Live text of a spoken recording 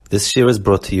This year is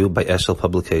brought to you by Eshel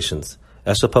Publications.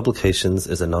 Eshel Publications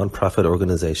is a non-profit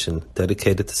organization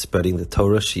dedicated to spreading the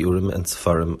Torah, Shiurim, and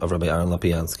Sefarim of Rabbi Aaron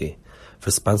Lapiansky. For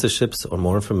sponsorships or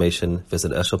more information,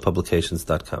 visit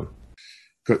eshelpublications.com.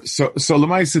 Good. So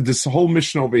Lamaisa, this whole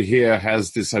Mishna over here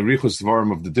has this Arichus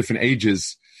Dvarim of the different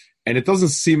ages, and it doesn't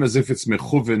seem as if it's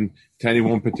mechuven to any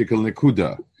one particular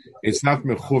nekuda. It's not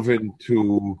mechuven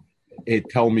to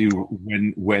tell me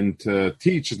when to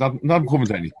teach. It's not mechuven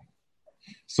to anything.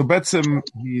 So Betzim,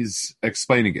 he's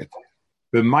explaining it.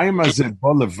 He's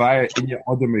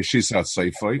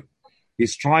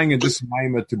trying in this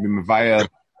Maima to be Mavaya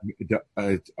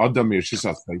Adam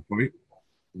Yeshisa Seifoi.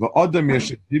 The Adam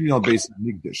Yeshidimyal base of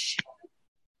Migdash.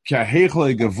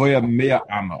 Kahechel Gavoya Mea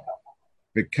Ama.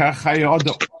 The Kachai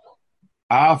Adam.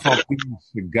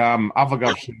 Gam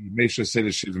Avagav Mesha said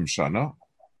Shivim Shana.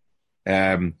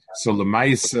 So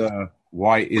Lamaisa,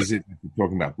 why is it that we're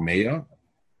talking about Mea?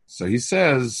 So he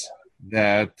says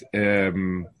that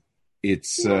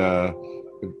it's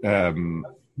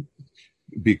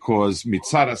because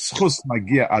mitzara schus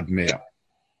magia ad mea,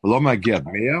 lo magia ad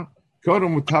mea,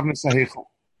 kodem mutavnes hahechel.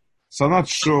 So I'm not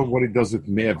sure what he does with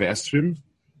mea v'esrim.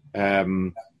 I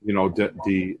mean,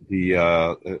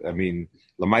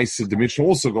 Lamaisa, the Mishna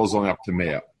also goes on up to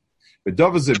mea. But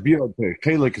Davaz Ebir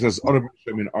Chelik says Arab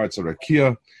in Arts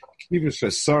Arakia. So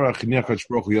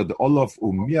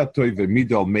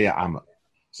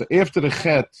after the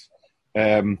Chet,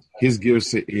 his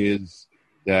girsa is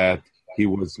that he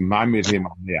was mamid him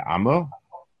on Mea Amma,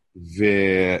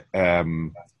 the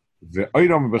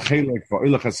Oiram Bechelek for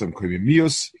Ilachasam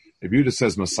Koimimius, the Buddha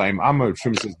says Masayim Amma,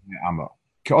 Trim says Mea Amma.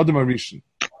 Ke'odam Arishan.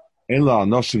 Ela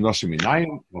Noshim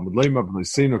Inayim, Lamadlema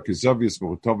B'Niseno Kizavius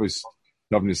Morutovis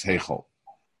Davnis Heichel.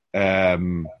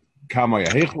 Kama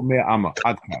Yahechel Mea Amma,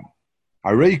 Adkam.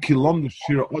 Harei Kilom the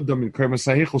Shira Odam in Kermas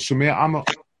Hahechel Shemea Amma.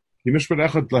 Yimishper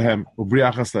Echad Lahem,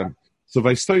 Ubriachas Lahem. So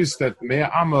Vaistois that Mea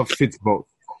Amma fits both.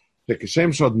 The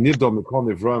Keshem Shad Nidom Mikol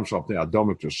Nivroim Shal Pnei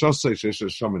Adom Miktushosei Shesh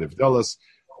Shom Nivdelas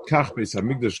Kach Beis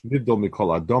Hamikdash Nidom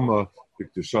Mikol Adoma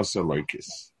Miktushosei Loikis.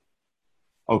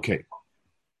 Okay.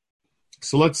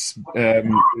 So let's be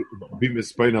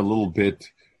misplain a little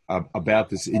bit about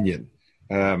this Inyan.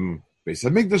 Beis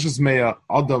Hamikdash is Mea,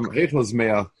 Adam Hechel is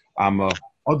Mea Amma,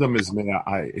 Adam is Mea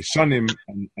Ishanim,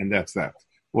 and that's that.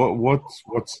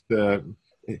 What's the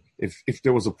if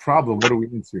there was a problem? What are we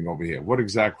answering over here? What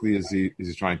exactly is he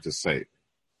trying to say?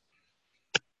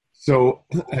 So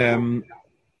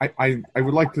I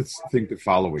would like to think the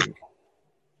following.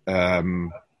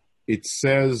 It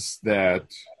says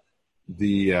that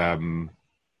the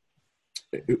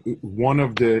one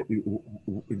of the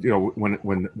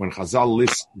when Chazal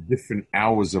lists different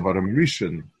hours of Adam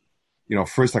Rishon,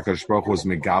 first HaKadosh Baruch Hu was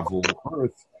Megavel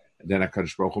earth, and then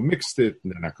HaKadosh Baruch Hu mixed it,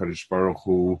 and then HaKadosh Baruch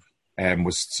Hu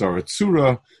was Tzara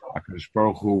Tzura, HaKadosh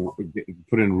Baruch Hu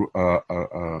put in a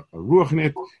Ruach in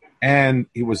it, and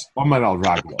he was Omer al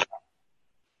Raglav.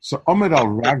 So Omer al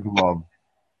Raglav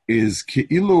is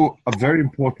Ke'ilu, a very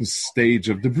important stage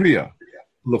of the Bria.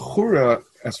 L'chura,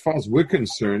 as far as we're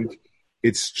concerned,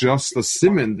 it's just a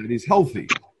simon that he's healthy.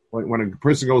 When a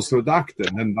person goes to a doctor,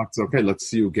 and then the doctor says, okay, let's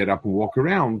see you get up and walk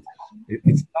around.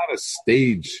 It's not a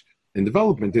stage in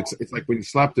development. It's like when you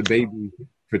slap the baby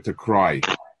for it to cry.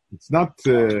 It's not,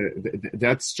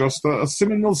 that's just a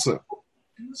simon milsa.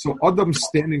 So Adam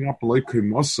standing up like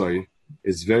Mosai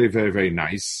is very, very, very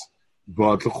nice.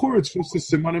 But l'chura, it's just a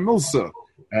simon and milsa.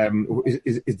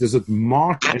 Does it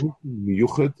mark anything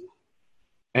miyuchad?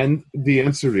 And the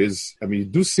answer is, you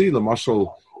do see the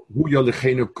mashal hu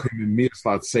yalichenu k'mimiyas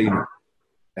latseinu.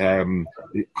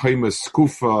 Chaim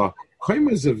skufa. Chaim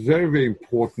is a very, very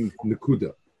important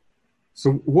nekuda.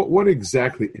 So what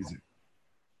exactly is it?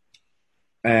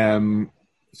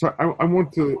 So I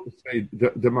want to say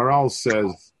the Maral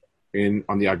says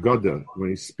on the Agada when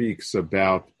he speaks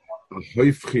about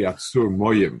hoifchi atzur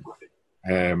moyim.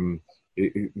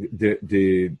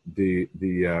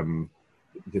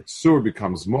 The tzur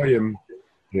becomes moyim,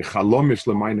 the chalomish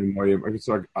l'mayim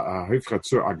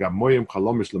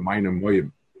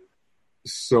moyim.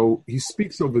 So he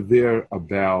speaks over there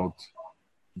about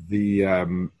the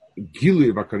Gili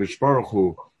of HaKadosh Baruch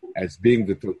Hu as being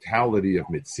the totality of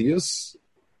Metzias,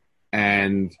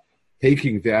 and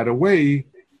taking that away,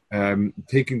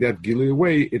 taking that Gili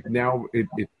away, it now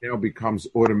becomes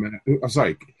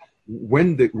automatic.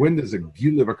 When there's a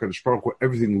Gili of HaKadosh Baruch Hu,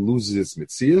 everything loses its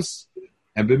Metzias.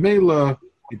 And b'meila,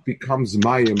 it becomes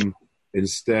mayim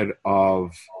instead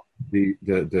of the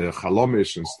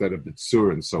chalomish, instead of the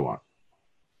tzur, and so on.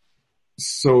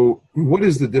 So, what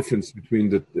is the difference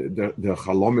between the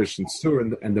chalomish and tzur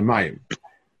and the mayim? I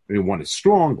mean, one is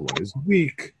strong, one is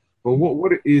weak. But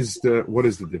what is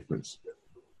the difference?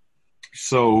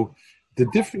 So the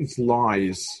difference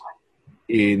lies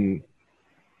in,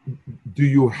 do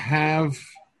you have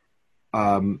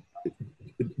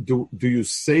do you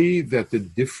say that the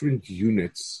different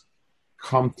units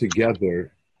come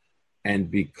together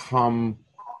and become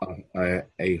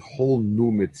a whole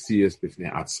new metzias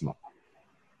b'fnei atzma?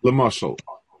 L'mashal,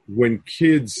 when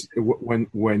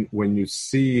you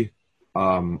see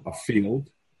a field,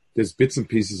 there's bits and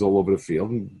pieces all over the field,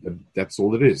 and that's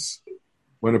all it is.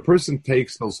 When a person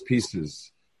takes those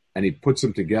pieces and he puts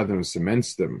them together and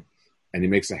cements them, and he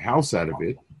makes a house out of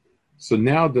it, so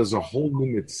now there's a whole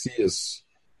new metzias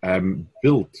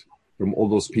built from all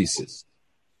those pieces.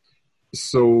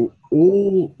 So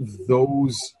all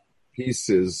those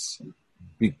pieces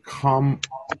become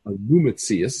a new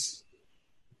metzias,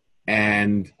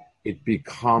 and it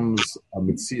becomes a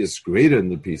metzias greater than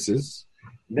the pieces.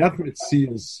 That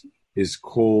metzias is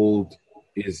called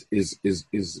is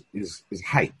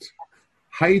height.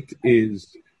 Height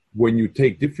is when you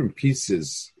take different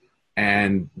pieces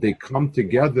and they come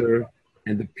together,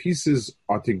 and the pieces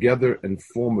are together and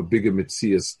form a bigger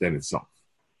metzias than itself.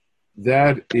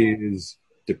 That is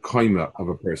the kaima of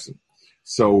a person.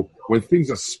 So when things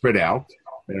are spread out,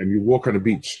 and you walk on a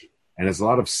beach, and there's a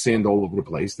lot of sand all over the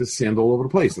place, there's sand all over the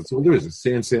place. That's all there is. It's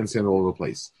sand all over the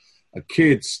place. A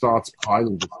kid starts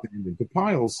piling the sand into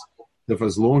piles, if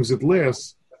as long as it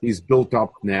lasts, he's built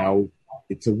up now,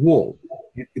 it's a wall.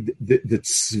 The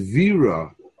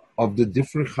tzvira of the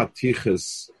different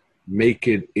chatichas make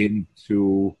it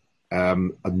into a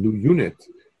new unit,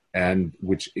 and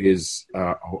which is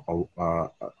a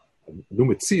new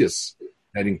metzias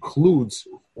that includes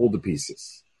all the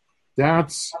pieces.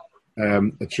 That's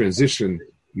a transition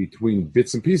between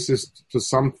bits and pieces to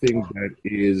something that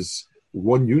is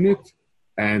one unit,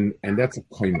 and that's a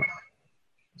koima.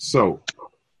 So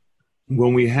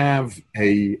when we have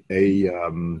a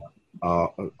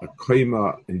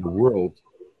koima in the world,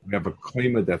 we have a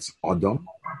koima that's Adam,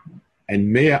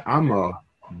 and Mea Amma,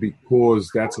 because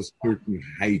that's a certain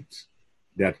height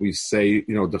that we say,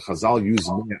 the Chazal use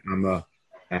Mea Amma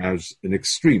as an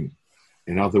extreme.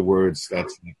 In other words,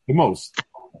 that's the most.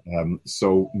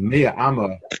 So Mea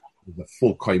Amma is a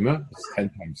full koima, it's 10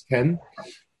 times 10.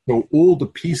 So all the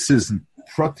pieces and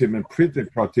pratim and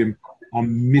printed pratim are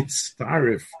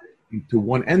mitzaref into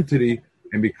one entity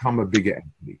and become a bigger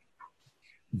entity.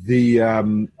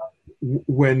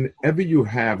 Whenever you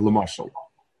have l'mashal,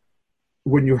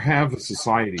 when you have a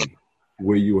society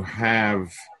where you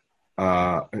have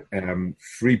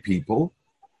free people,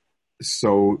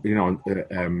 so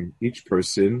each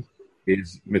person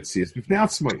is metzias b'fnei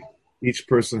atzmai. Each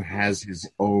person has his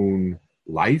own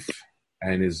life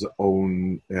and his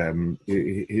own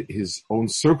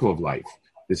circle of life.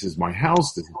 This is my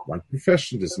house, this is my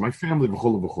profession, this is my family,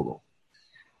 v'cholo v'cholo.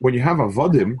 When you have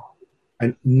avodim,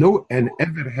 an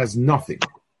eved has nothing.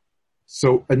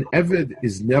 So an eved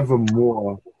is never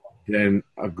more than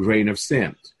a grain of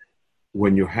sand.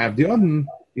 When you have the odin,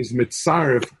 is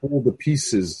mitzaref all the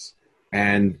pieces,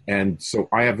 and so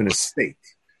I have an estate.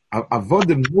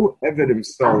 Avodim, no eved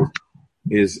himself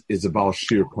is a Baal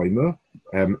Shir Koima.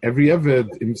 Every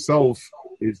eved himself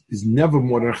is never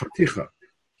more than a chaticha.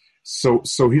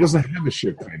 So he doesn't have a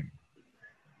Shir Koima.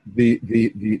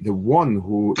 The one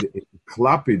who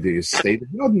klapi the estate of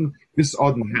Odin, this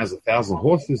Odin has 1,000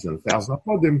 horses and 1,000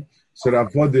 avodim. So the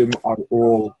avodim are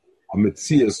all a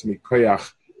metzias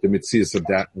mikoyach, the metzias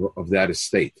of that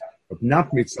estate, but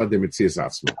not mitzvah the metzias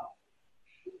atzma.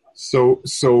 So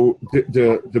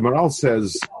the Maral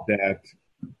says that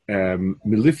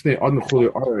milifnei Odin chuli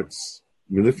aretz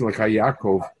milifnei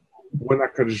Yaakov, when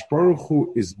HaKadosh Baruch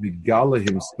Hu is Megala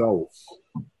himself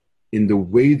in the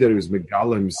way that he was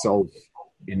Megala himself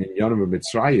in Yonim of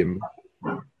Mitzrayim,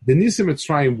 the Nisim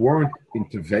Mitzrayim weren't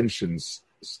interventions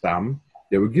stam,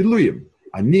 they were Giluyim.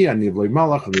 Ani v'loi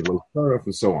malach, ani v'loi taraf,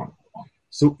 and so on.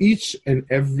 So each and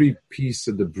every piece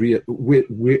of the Bria,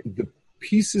 the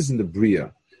pieces in the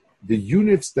Bria, the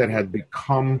units that had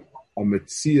become a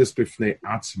Metzias b'fnei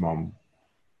atzmam,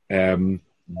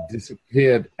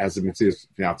 disappeared as a Metzias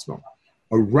b'fnei atzmam.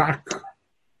 A rock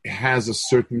has a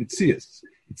certain Metzias.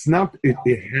 It's not. It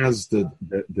has the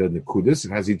Nekudis.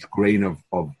 It has each grain of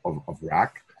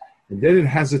rock, and then it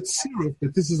has a tziruf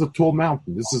that this is a tall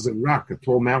mountain. This is a rock, a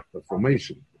tall mountain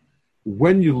formation.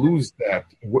 When you lose that,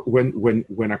 when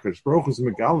HaKadosh Baruch Hu is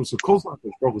Megalim, so Kol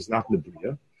HaKadosh Baruch Hu is not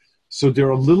Nebriya. So there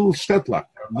are little shtetla,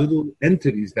 little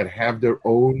entities that have their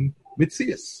own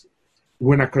mitzias.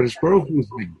 When HaKadosh Baruch Hu is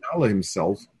Megala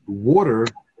himself, water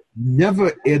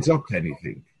never adds up to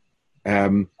anything.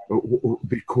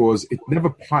 Because it never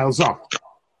piles up.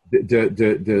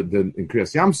 in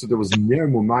Kriyas Yamsuf there was Ner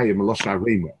Mumayim Meloshna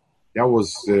Reima. That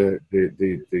was the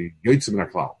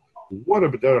Yotzim Klal. What a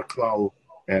Derech Klal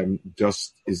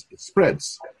just is it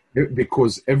spreads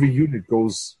because every unit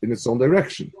goes in its own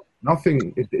direction.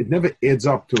 Nothing it never adds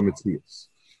up to a Metzias.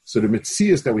 So the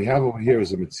Metzias that we have over here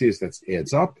is a Metzias that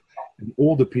adds up, and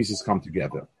all the pieces come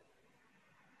together.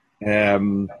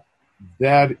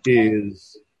 That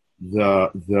is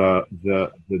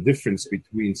the difference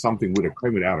between something with a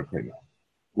claim without a claim.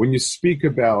 When you speak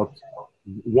about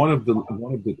one of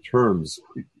the terms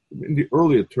in the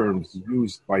earlier terms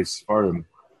used by Sfarim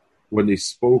when they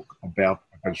spoke about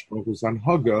Hakadosh Baruch Hu's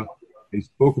Anhaga, they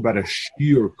spoke about a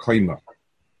shir kaima.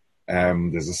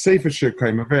 There's a sefer shir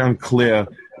kaima, very unclear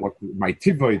what my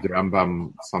tivoi, the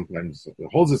Rambam sometimes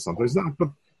holds it, sometimes not, but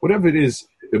whatever it is,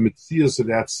 the Metzias of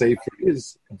that sefer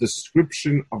is a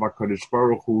description of Hakadosh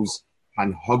Baruch Hu's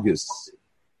Anhagas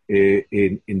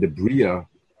in the Bria,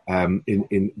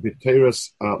 in the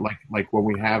Teras, like when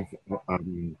we have a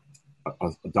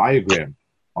diagram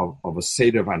of a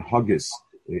Seder of Anhagas,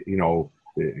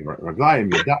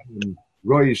 Raglayim, Yadayim,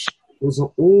 Roish, those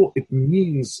are all, it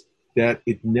means that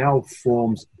it now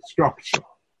forms a structure.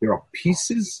 There are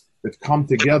pieces that come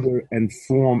together and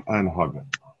form Anhaga.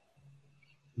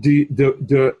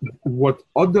 What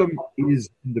Adam is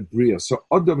in the Bria, so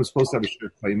Adam is supposed to have a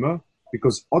shir klima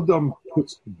because Adam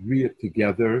puts the Bria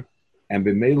together and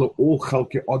b'meila all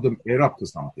chalke Adam add up to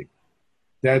something.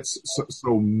 That's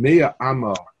so Mea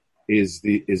Amma is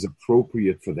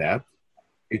appropriate for that.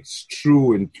 It's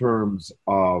true in terms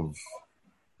of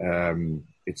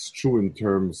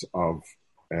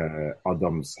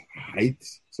Adam's height,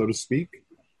 so to speak.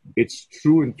 It's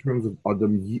true in terms of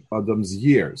Adam's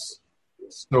years.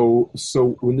 So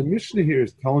when the Mishna here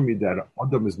is telling me that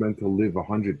Adam is meant to live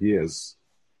 100 years,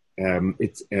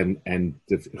 it's and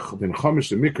the Chamish,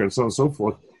 the Mikra, and so on and so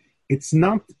forth. It's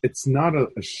not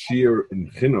a sheer in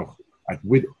chinuch at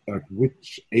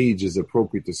which age is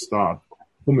appropriate to start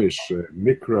Chumash,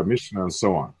 Mikra, Mishna, and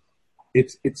so on.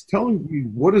 It's telling me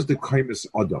what is the Kaimus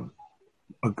Adam.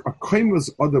 A Kaimus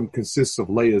Adam consists of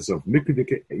layers of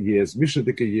Mikra years, Mishnah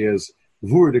years,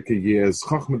 Vur years,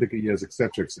 Chachma years,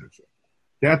 etc., etc.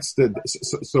 That's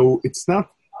so it's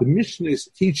not the Mishnah is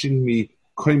teaching me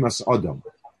Kaimus Adam.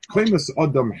 Kaimus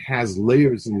Adam has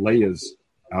layers and layers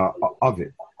of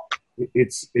it.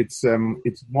 It's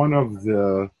one of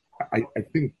the I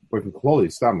think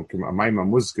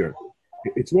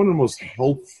it's one of the most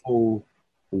helpful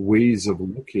ways of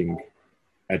looking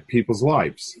at people's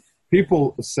lives.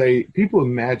 People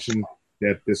imagine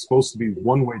that there's supposed to be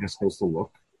one way they're supposed to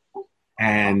look,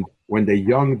 and when they're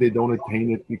young they don't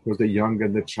attain it because they're young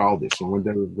and they're childish, and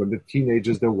when they're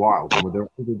teenagers they're wild, and when they're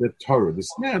older they're Torah.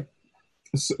 This man.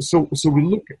 So we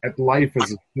look at life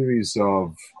as a series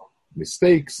of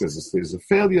mistakes, as a series of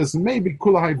failures, and maybe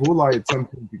kulai vulai at some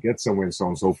point to get somewhere, and so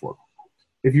on and so forth.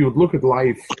 If you would look at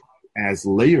life as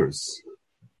layers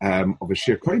of a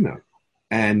shir kaima,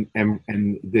 and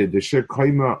the shir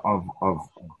kaima of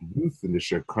youth, and the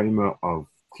shir kaima of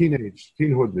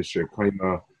teenhood, the shir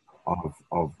kaima of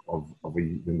a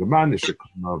younger man, the shir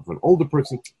kaima of an older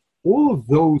person, all of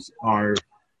those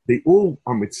they all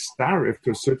are mitzaref to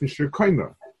a certain shir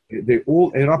kaima. They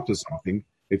all add up to something.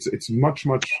 It's much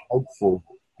helpful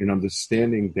in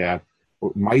understanding that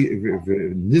my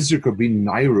nizrika bin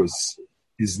nairus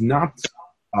is not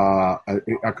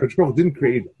Hakadosh Baruch didn't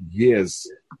create years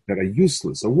that are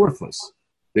useless or worthless.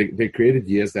 They created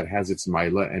years that has its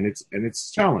maila and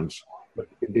its challenge, but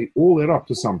they all add up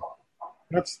to something.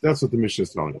 That's what the Mishna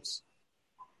is telling us.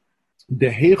 The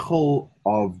heichel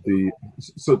of the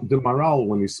Maral,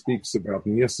 when he speaks about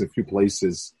in a few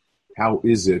places, how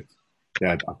is it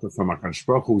that from Hakadosh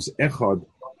Baruch Hu's echad,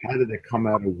 how did it come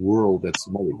out of a world that's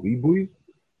more ribui?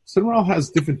 So the Maral has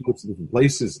different looks in different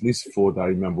places, at least four that I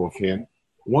remember offhand.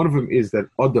 One of them is that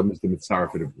Adam is the mitzvah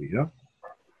for the Bria.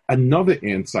 Another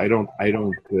answer,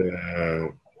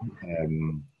 the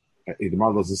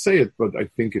Maral doesn't say it, but I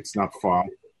think it's not far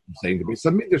from saying the Beis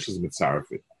Hamikdash is mitzvah.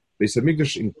 Beis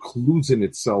Hamikdash includes in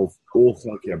itself all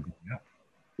Chalkei Bria.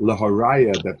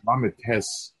 Laharaya, that Lamed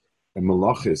Tes and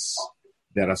Malachis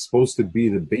that are supposed to be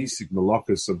the basic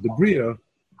Malachis of the Bria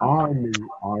are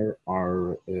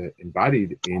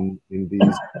embodied in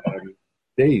these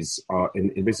days in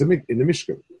Beis Hamikdash, in the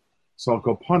Mishkan. So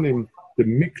upon him, the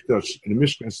Mikdash and the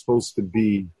Mishkan is supposed to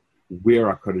be where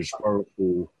HaKadosh Baruch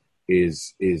Hu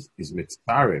is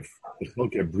mitzaref, the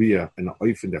Chalkei Bria and the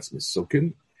Oifen that's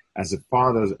Mesukin. As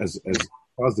far as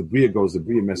the Bria goes, the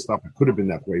Bria messed up. It could have been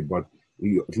that way, but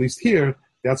at least here,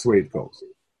 that's the way it goes.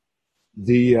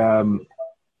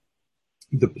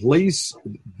 the place,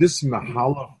 this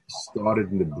Mahalach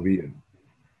started in the Bria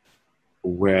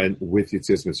with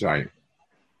Yetzias Mitzrayim.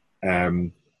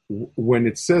 When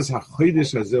it says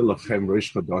Hachodesh Hazeh Lachem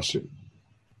Rosh Chodashim,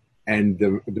 and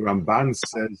the Ramban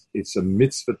says it's a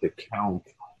mitzvah to count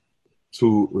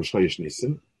to Rosh Chodesh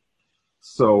Nisan.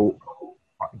 So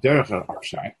Derech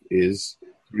Akshat is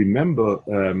remember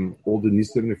all the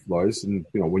Nisan Niflos, and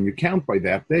when you count by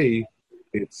that day,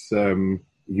 it's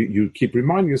you keep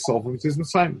reminding yourself of Yetzias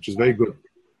Mitzrayim, which is very good.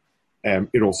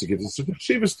 It also gives us a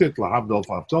Shivas Tit Lahavdal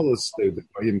Favdalas. The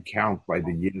Goyim count by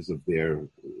the years of the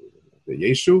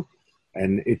Yeshu,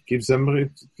 and it gives them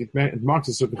it marks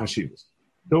a certain Hashivas.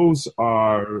 Those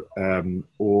are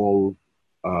all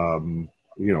emissative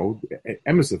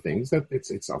things that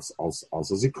it's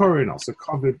also zikorin, also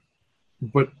covered.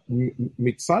 But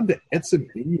mitzad the etzem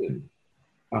inyan,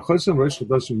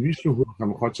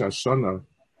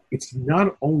 it's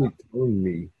not only telling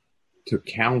me to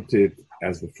count it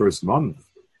as the first month.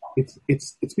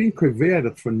 It's being prepared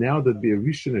that for now there'd be a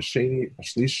rishon, a sheni, a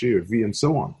shlishi, a vi, and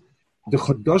so on. The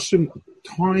chodashim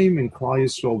time in Klal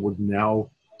Yisrael would now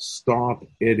start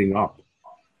adding up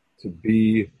to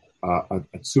be a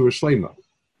tzura shlema.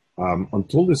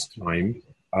 Until this time,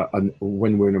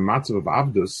 when we're in a matzah of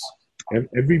avdus,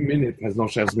 every minute has no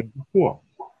shas been before.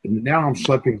 And now I'm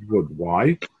schlepping wood.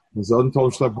 Why? Because I told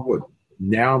him schlepp wood.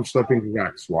 Now I'm schlepping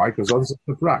racks. Why? Because others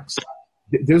schlepp racks.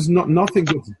 There's nothing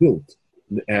that's built.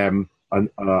 An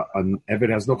Eved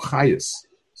has no chayas.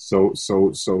 So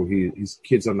his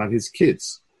kids are not his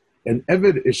kids. And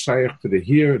Eved is shaykh to the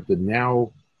here, the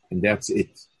now, and that's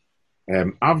it.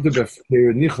 Avda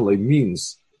b'fkeir nichle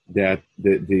means that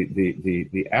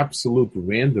the absolute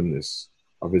randomness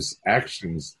of his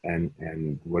actions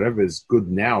and whatever is good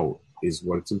now is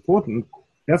what's important.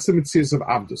 That's the mitzvah of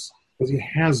Avdus, because he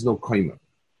has no kaima.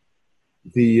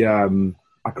 The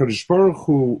HaKadosh Baruch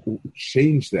Hu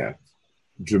changed that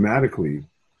dramatically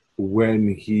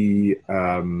when he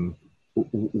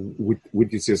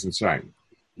with Yetzias Mitzrayim.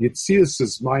 Yetzias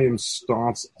Mitzrayim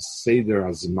starts Seder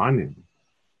HaZmanim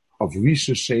of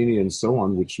Rishon, Sheni, and so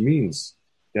on, which means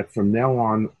that from now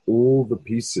on all the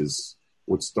pieces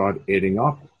would start adding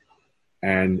up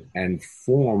and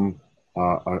form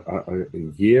a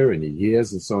year and a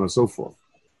years and so on and so forth.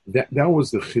 That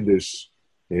was the chiddush.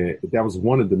 That was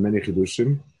one of the many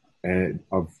chiddushim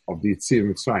of the Yetzias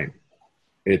Mitzrayim.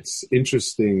 It's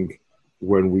interesting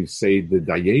when we say the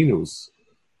Dayenus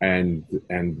and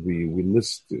we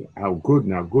list how good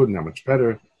and how much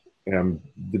better. The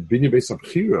Binyan Beis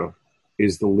Abchira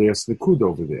is the last Nikud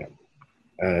over there.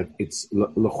 It's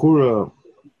Lachura.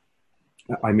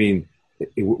 I mean,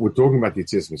 we're talking about the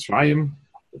Yetzias Mitzrayim.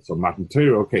 So Matan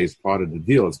Torah, okay, is part of the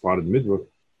deal. It's part of the midrash.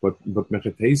 But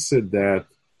Mechatei said that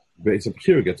Beis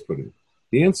Abchira gets put in.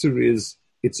 The answer is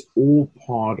it's all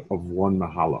part of one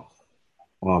Mahalach.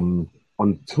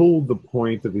 Until the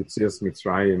point of Yetzias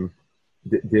Mitzrayim,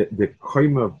 the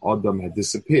Chaim of Adam had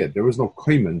disappeared. There was no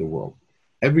Chaim in the world.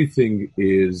 Everything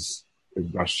is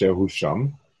Basher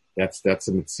Husham. That's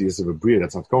a Mitzvah of a Bria.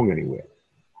 That's not going anywhere.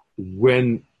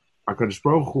 When HaKadosh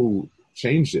Baruch Hu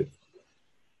changed it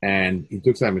and he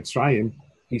took that Mitzrayim,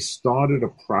 he started a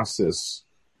process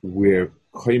where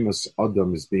Chaimas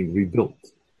Adam is being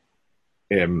rebuilt.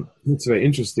 It's very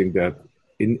interesting that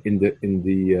in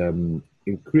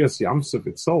Kriyas Yamsuf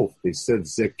itself, they said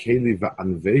Zekeli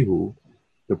va'anvehu.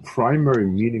 The primary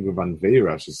meaning of Anvei,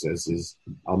 Rashi says, is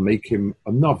I'll make him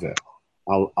a nover.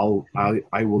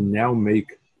 I will now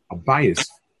make a bias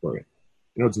for it.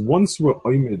 It's once we're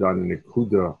oimed on an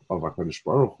ekuda of HaKadosh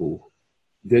Baruch Hu,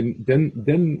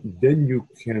 then you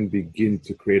can begin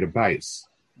to create a bias.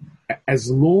 As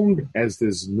long as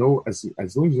there's no, as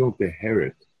long as you don't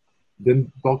inherit,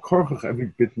 then Balkarchach, every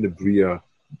bit in the Bria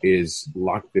is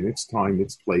locked in its time,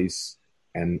 its place,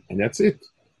 and that's it.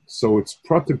 So it's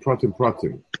pratim,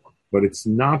 but it's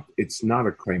not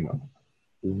a klema.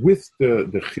 With the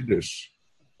chiddush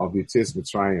of Yetzias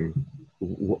Mitzrayim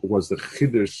was the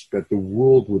chiddush that the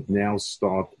world would now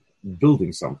start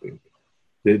building something.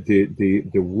 The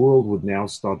world would now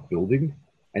start building,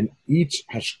 and each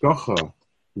hashgacha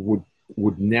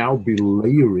would now be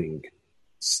layering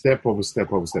step over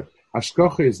step over step.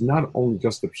 Hashgacha is not only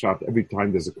just a pshat. Every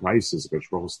time there's a crisis,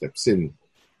 Hashgacha steps in.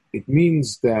 It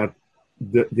means that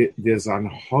there's an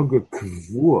haga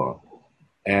kvua,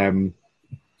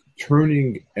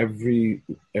 turning every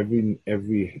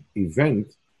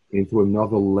event into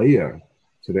another layer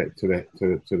to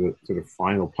the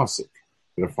final pasuk,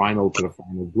 to the final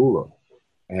gula.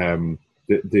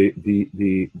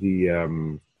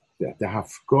 The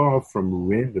hafgar from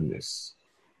randomness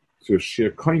to a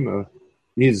shir kaima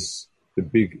is the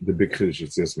big chiddush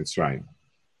Yetzias Mitzrayim.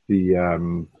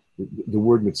 the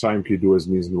word Mitzrayim Keduas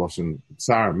means in Russian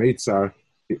tsar, meitzar.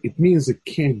 It means it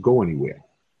can't go anywhere.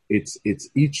 It's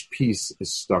each piece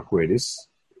is stuck where it is,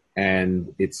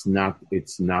 and it's not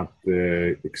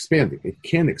expanding. It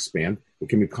can expand. It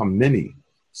can become many.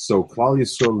 So Klal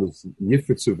Yisrael is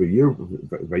Yifitzu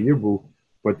Vayirbu,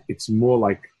 but it's more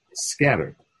like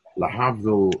scattered.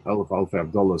 Lahavdil Elf Alf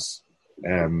Avdolas,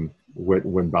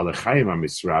 when Balachayim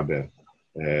Amisrabe,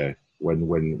 when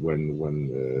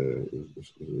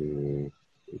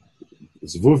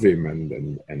Zvuvim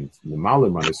and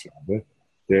Nemalim Amisrabe,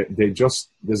 they just,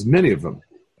 there's many of them.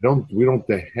 We don't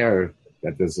hear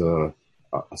that there's a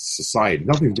society.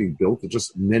 Nothing's being built. There's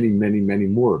just many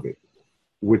more of it.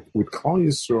 With Klal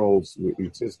Yisrael's,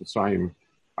 it says Mitzrayim,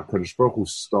 HaKadosh Baruch Hu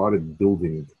started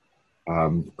building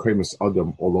Kremas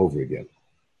Adam all over again,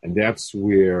 and that's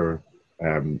where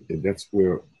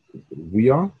we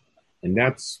are, and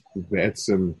that's what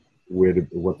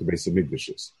the Beis Hamikdash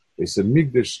is. Beis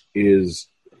Hamikdash is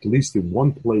at least in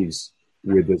one place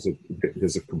where there's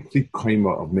a complete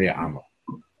Kaima of Mea Amma,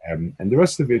 and the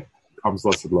rest of it comes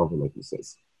less and lover, like he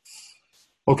says.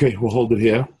 Okay, we'll hold it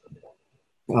here.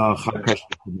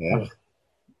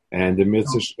 And the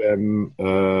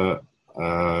mitzvah,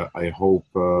 I hope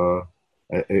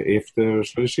after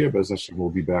Shlosh Hashem we'll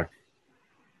be back